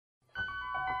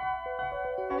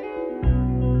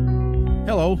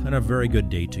Hello, and a very good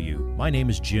day to you. My name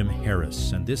is Jim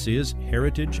Harris, and this is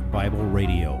Heritage Bible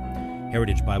Radio.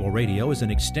 Heritage Bible Radio is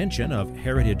an extension of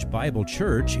Heritage Bible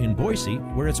Church in Boise,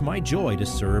 where it's my joy to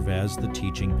serve as the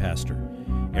teaching pastor.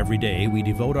 Every day, we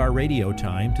devote our radio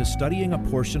time to studying a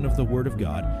portion of the Word of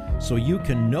God so you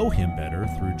can know Him better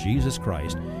through Jesus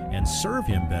Christ and serve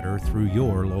Him better through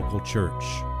your local church.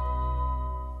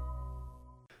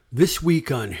 This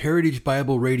week on Heritage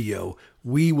Bible Radio,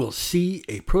 we will see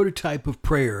a prototype of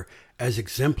prayer as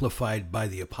exemplified by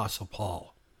the Apostle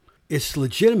Paul. It's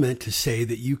legitimate to say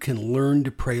that you can learn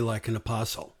to pray like an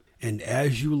apostle, and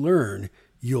as you learn,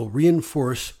 you'll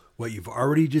reinforce what you've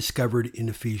already discovered in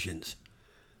Ephesians.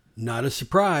 Not a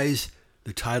surprise,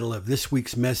 the title of this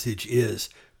week's message is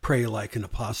Pray Like an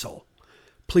Apostle.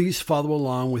 Please follow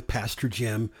along with Pastor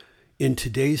Jim in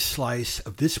today's slice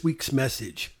of this week's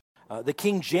message. The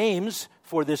King James,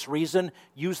 for this reason,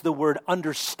 used the word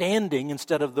understanding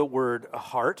instead of the word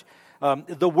heart.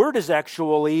 The word is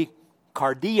actually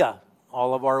cardia.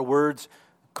 All of our words,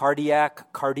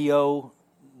 cardiac, cardio,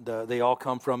 they all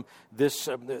come from this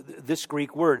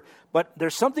Greek word. But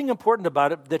there's something important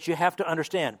about it that you have to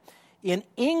understand. In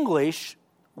English,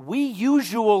 we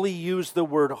usually use the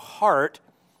word heart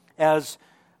as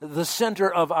the center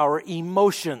of our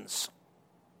emotions.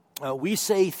 We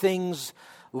say things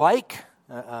like,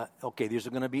 these are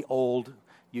going to be old.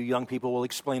 You young people will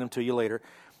explain them to you later.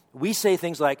 We say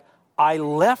things like, I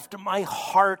left my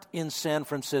heart in San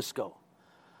Francisco.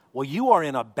 Well, you are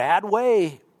in a bad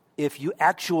way if you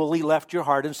actually left your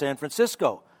heart in San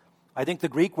Francisco. I think the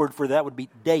Greek word for that would be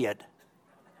dead.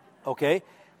 Okay?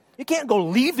 You can't go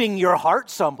leaving your heart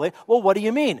someplace. Well, what do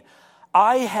you mean?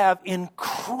 I have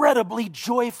incredibly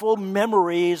joyful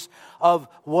memories of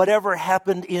whatever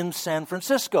happened in San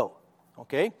Francisco.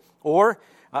 Okay? Or,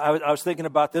 I was thinking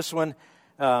about this one.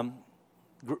 Bear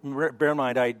in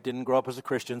mind, I didn't grow up as a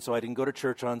Christian, so I didn't go to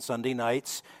church on Sunday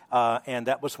nights. And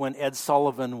that was when Ed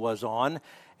Sullivan was on.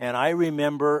 And I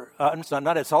remember,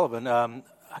 not Ed Sullivan,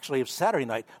 actually it was Saturday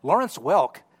night, Lawrence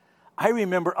Welk. I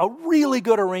remember a really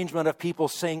good arrangement of people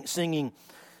singing,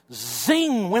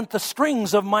 "Zing went the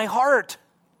strings of my heart."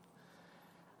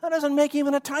 That doesn't make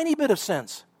even a tiny bit of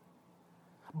sense.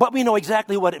 But we know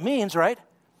exactly what it means, right?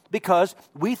 Because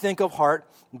we think of heart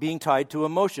being tied to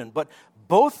emotion. But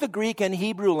both the Greek and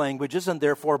Hebrew languages, and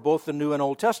therefore both the New and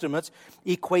Old Testaments,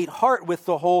 equate heart with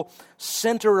the whole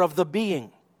center of the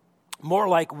being. More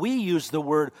like we use the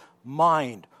word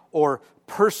mind or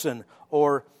person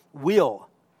or will.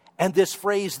 And this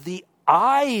phrase, the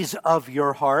eyes of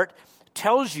your heart,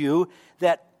 tells you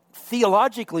that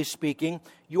theologically speaking,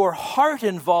 your heart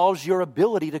involves your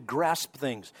ability to grasp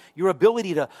things, your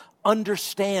ability to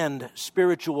understand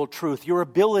spiritual truth, your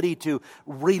ability to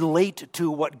relate to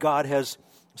what God has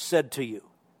said to you.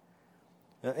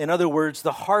 In other words,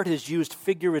 the heart is used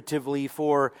figuratively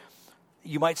for,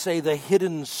 you might say, the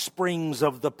hidden springs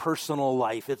of the personal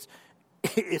life.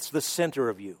 It's the center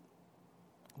of you.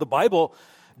 The Bible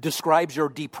describes your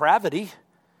depravity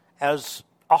as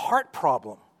a heart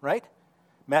problem, right?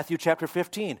 Matthew chapter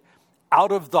 15.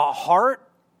 Out of the heart,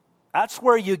 that's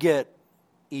where you get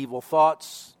evil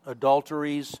thoughts,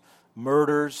 adulteries,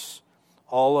 murders,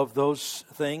 all of those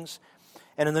things.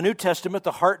 And in the New Testament,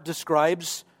 the heart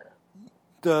describes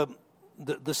the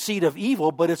seat of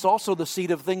evil, but it's also the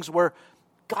seat of things where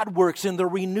God works in the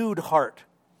renewed heart.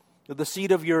 The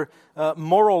seat of your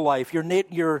moral life,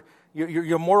 your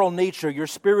moral nature, your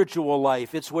spiritual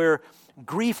life. It's where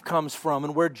grief comes from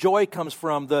and where joy comes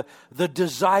from, the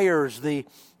desires, the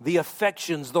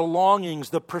affections, the longings,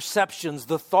 the perceptions,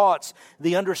 the thoughts,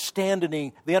 the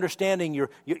understanding,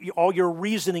 all your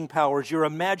reasoning powers, your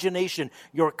imagination,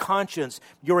 your conscience,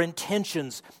 your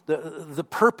intentions, the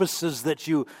purposes that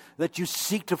you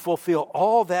seek to fulfill.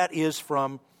 All that is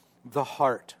from the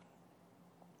heart.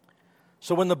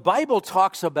 So when the Bible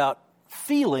talks about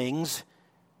feelings,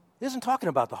 it isn't talking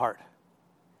about the heart.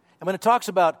 And when it talks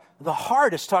about the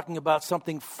heart, it's talking about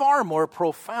something far more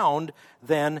profound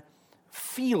than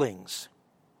feelings.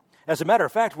 As a matter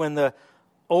of fact, when the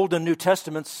Old and New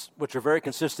Testaments, which are very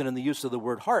consistent in the use of the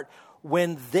word heart,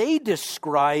 when they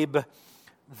describe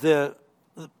the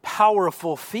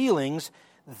powerful feelings,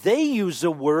 they use a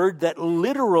word that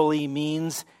literally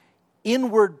means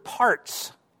inward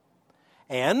parts.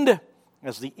 And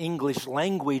as the English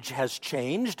language has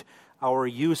changed, our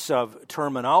use of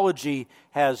terminology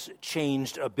has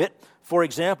changed a bit. For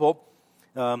example,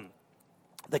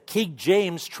 the King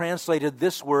James translated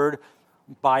this word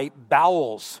by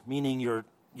bowels, meaning your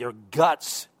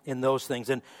guts in those things.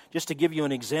 And just to give you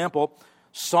an example,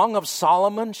 Song of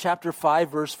Solomon, chapter 5,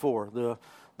 verse 4,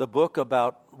 the the book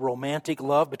about romantic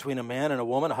love between a man and a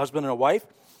woman, a husband and a wife.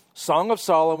 Song of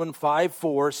Solomon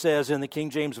 5:4 says in the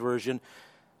King James Version,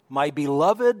 "My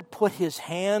beloved put his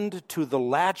hand to the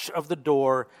latch of the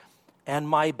door, and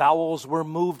my bowels were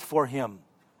moved for him."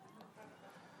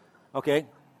 Okay?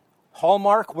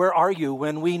 Hallmark, where are you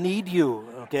when we need you?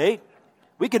 Okay?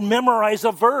 We can memorize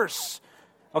a verse.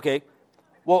 Okay?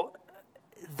 Well,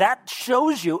 that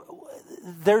shows you,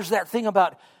 there's that thing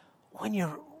about when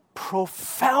you're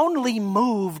profoundly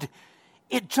moved,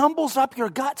 it jumbles up your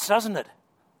guts, doesn't it?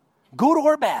 Good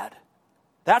or bad.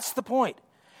 That's the point.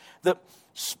 The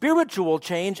spiritual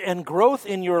change and growth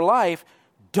in your life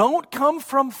don't come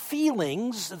from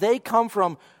feelings. They come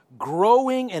from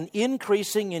growing and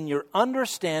increasing in your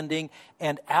understanding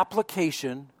and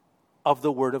application of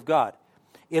the Word of God.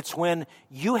 It's when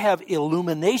you have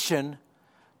illumination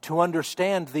to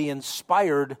understand the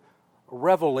inspired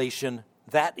revelation.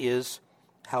 That is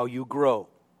how you grow.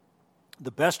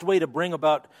 The best way to bring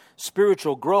about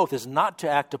spiritual growth is not to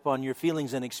act upon your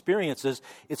feelings and experiences.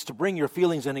 It's to bring your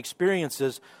feelings and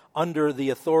experiences under the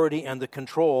authority and the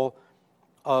control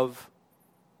of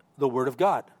the Word of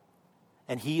God.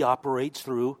 And He operates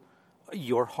through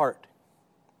your heart.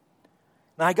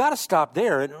 Now, I got to stop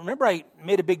there. And remember, I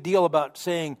made a big deal about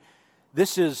saying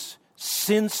this is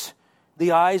since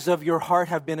the eyes of your heart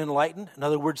have been enlightened. In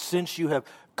other words, since you have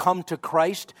come to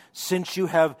Christ, since you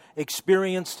have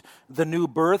experienced the new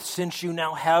birth, since you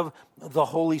now have the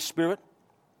Holy Spirit.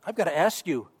 I've got to ask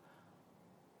you,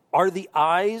 are the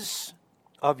eyes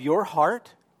of your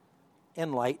heart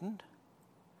enlightened?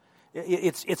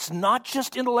 It's not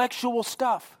just intellectual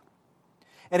stuff.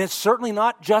 And it's certainly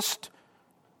not just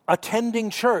attending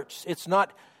church. It's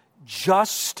not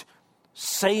just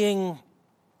saying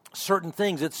certain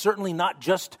things. It's certainly not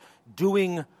just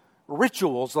doing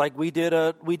rituals like we did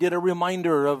a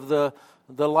reminder of the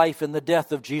life and the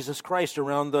death of Jesus Christ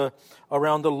around the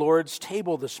Lord's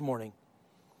table this morning.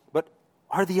 But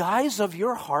are the eyes of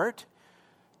your heart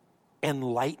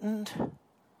enlightened?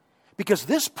 Because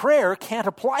this prayer can't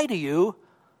apply to you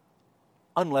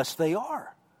unless they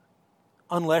are.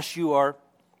 Unless you are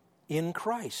in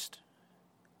Christ.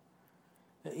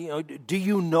 You know, do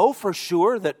you know for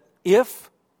sure that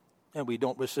if, and we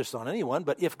don't wish this on anyone,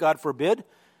 but if, God forbid,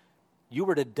 you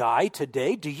were to die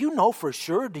today, do you know for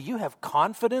sure? Do you have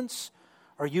confidence?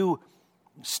 Are you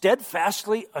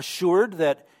steadfastly assured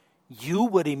that you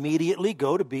would immediately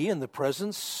go to be in the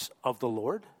presence of the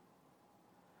Lord?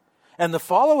 And the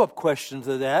follow-up question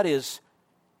to that is,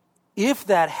 if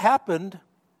that happened,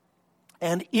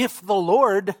 and if the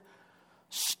Lord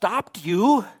stopped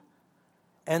you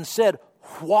and said,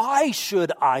 "Why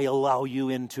should I allow you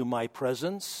into my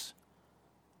presence?"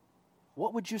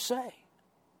 what would you say?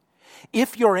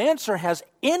 If your answer has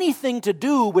anything to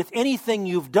do with anything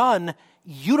you've done,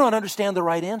 you don't understand the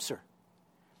right answer.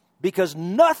 Because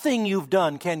nothing you've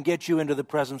done can get you into the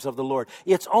presence of the Lord.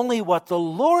 It's only what the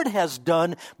Lord has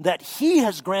done that He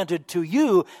has granted to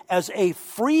you as a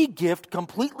free gift,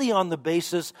 completely on the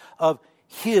basis of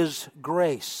His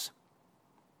grace.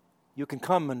 You can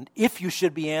come, and if you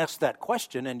should be asked that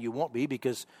question, and you won't be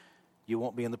because you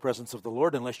won't be in the presence of the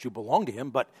Lord unless you belong to Him,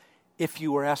 but if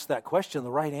you were asked that question, the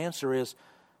right answer is,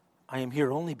 I am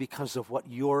here only because of what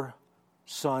your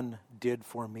Son did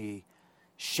for me,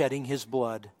 shedding His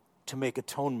blood to make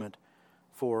atonement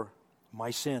for my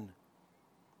sin.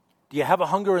 Do you have a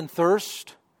hunger and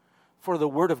thirst for the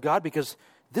Word of God? Because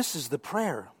this is the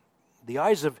prayer. The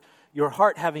eyes of your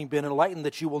heart having been enlightened,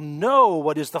 that you will know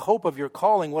what is the hope of your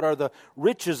calling, what are the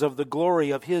riches of the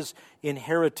glory of His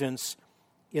inheritance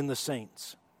in the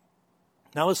saints.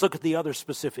 Now let's look at the other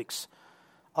specifics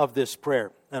of this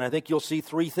prayer. And I think you'll see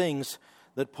three things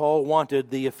that Paul wanted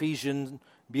the Ephesian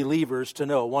believers to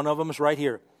know. One of them is right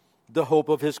here, the hope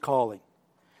of his calling.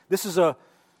 This is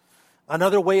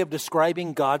another way of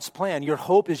describing God's plan. Your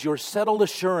hope is your settled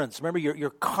assurance. Remember,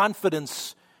 your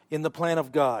confidence in the plan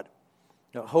of God.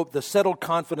 Hope, the settled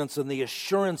confidence and the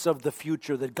assurance of the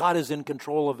future, that God is in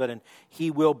control of it and He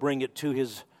will bring it to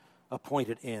His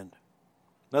appointed end.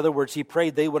 In other words, he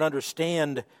prayed they would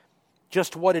understand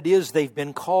just what it is they've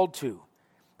been called to.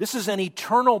 This is an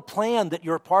eternal plan that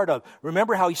you're part of.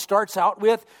 Remember how he starts out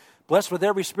with, blessed with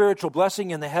every spiritual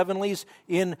blessing in the heavenlies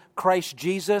in Christ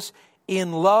Jesus.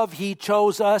 In love, He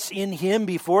chose us in Him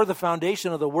before the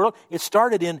foundation of the world. It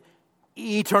started in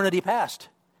eternity past.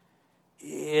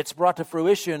 It's brought to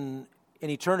fruition in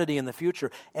eternity in the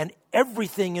future. And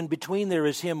everything in between there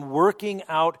is Him working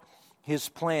out His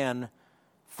plan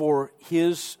for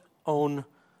His own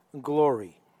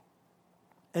glory.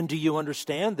 And do you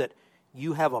understand that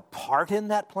you have a part in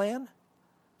that plan?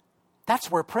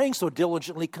 That's where praying so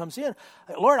diligently comes in.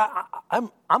 Lord,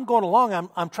 I'm going along.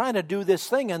 I'm trying to do this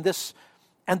thing, and this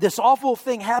awful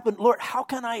thing happened. Lord, how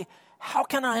can I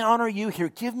honor you here?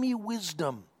 Give me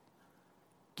wisdom.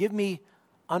 Give me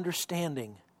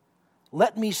understanding.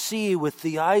 Let me see with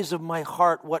the eyes of my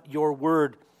heart what your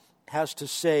word has to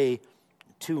say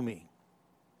to me.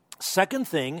 Second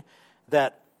thing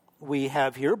that we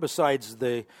have here, besides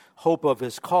the hope of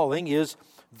his calling, is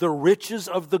the riches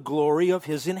of the glory of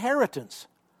his inheritance.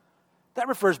 That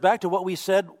refers back to what we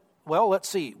said, well, let's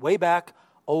see, way back,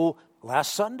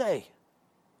 last Sunday.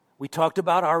 We talked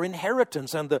about our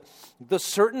inheritance and the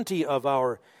certainty of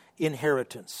our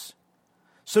inheritance.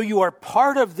 So you are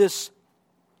part of this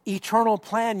eternal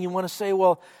plan. You want to say,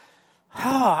 well,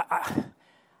 how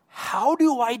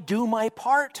do I do my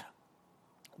part?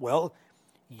 Well,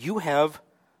 you have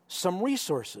some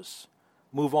resources.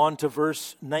 Move on to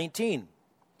verse 19.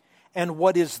 And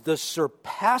what is the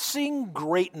surpassing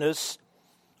greatness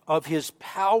of his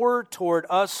power toward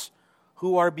us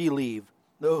who believe?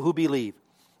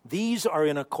 These are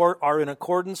in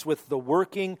accordance with the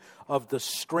working of the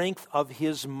strength of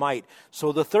his might.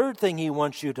 So the third thing he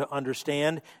wants you to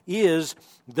understand is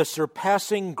the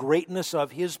surpassing greatness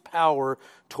of his power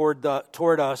toward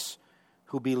us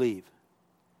who believe.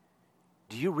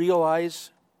 Do you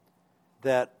realize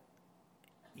that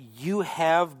you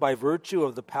have, by virtue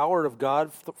of the power of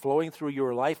God flowing through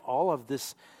your life, all of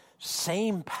this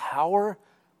same power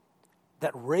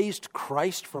that raised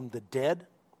Christ from the dead?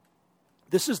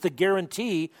 This is the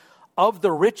guarantee of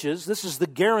the riches. This is the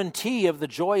guarantee of the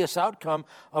joyous outcome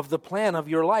of the plan of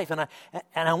your life. And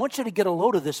I want you to get a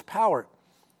load of this power.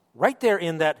 Right there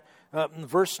in that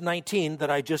verse 19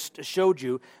 that I just showed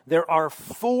you, there are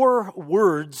 4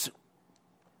 words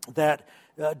that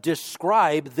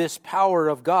describe this power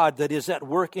of God that is at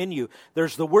work in you.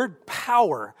 There's the word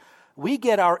power. We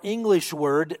get our English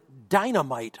word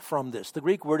dynamite from this. The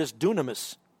Greek word is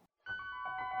dunamis.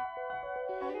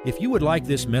 If you would like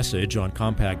this message on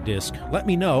compact disc, let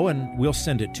me know and we'll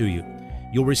send it to you.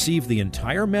 You'll receive the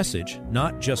entire message,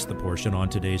 not just the portion on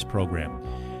today's program.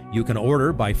 You can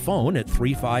order by phone at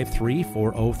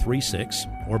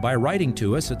 353-4036 or by writing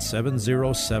to us at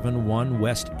 7071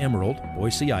 West Emerald,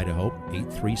 Boise, Idaho,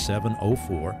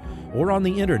 83704, or on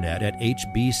the internet at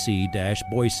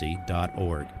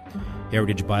hbc-boise.org.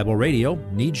 Heritage Bible Radio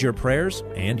needs your prayers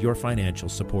and your financial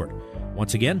support.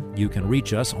 Once again, you can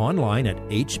reach us online at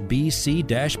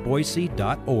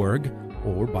hbc-boise.org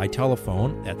or by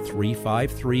telephone at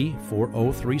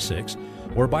 353-4036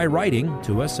 or by writing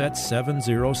to us at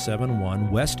 7071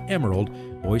 West Emerald,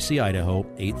 Boise, Idaho,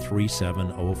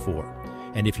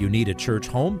 83704. And if you need a church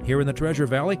home here in the Treasure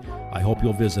Valley, I hope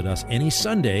you'll visit us any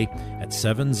Sunday at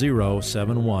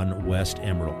 7071 West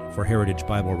Emerald. For Heritage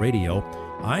Bible Radio,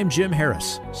 I'm Jim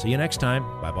Harris. See you next time.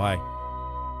 Bye-bye.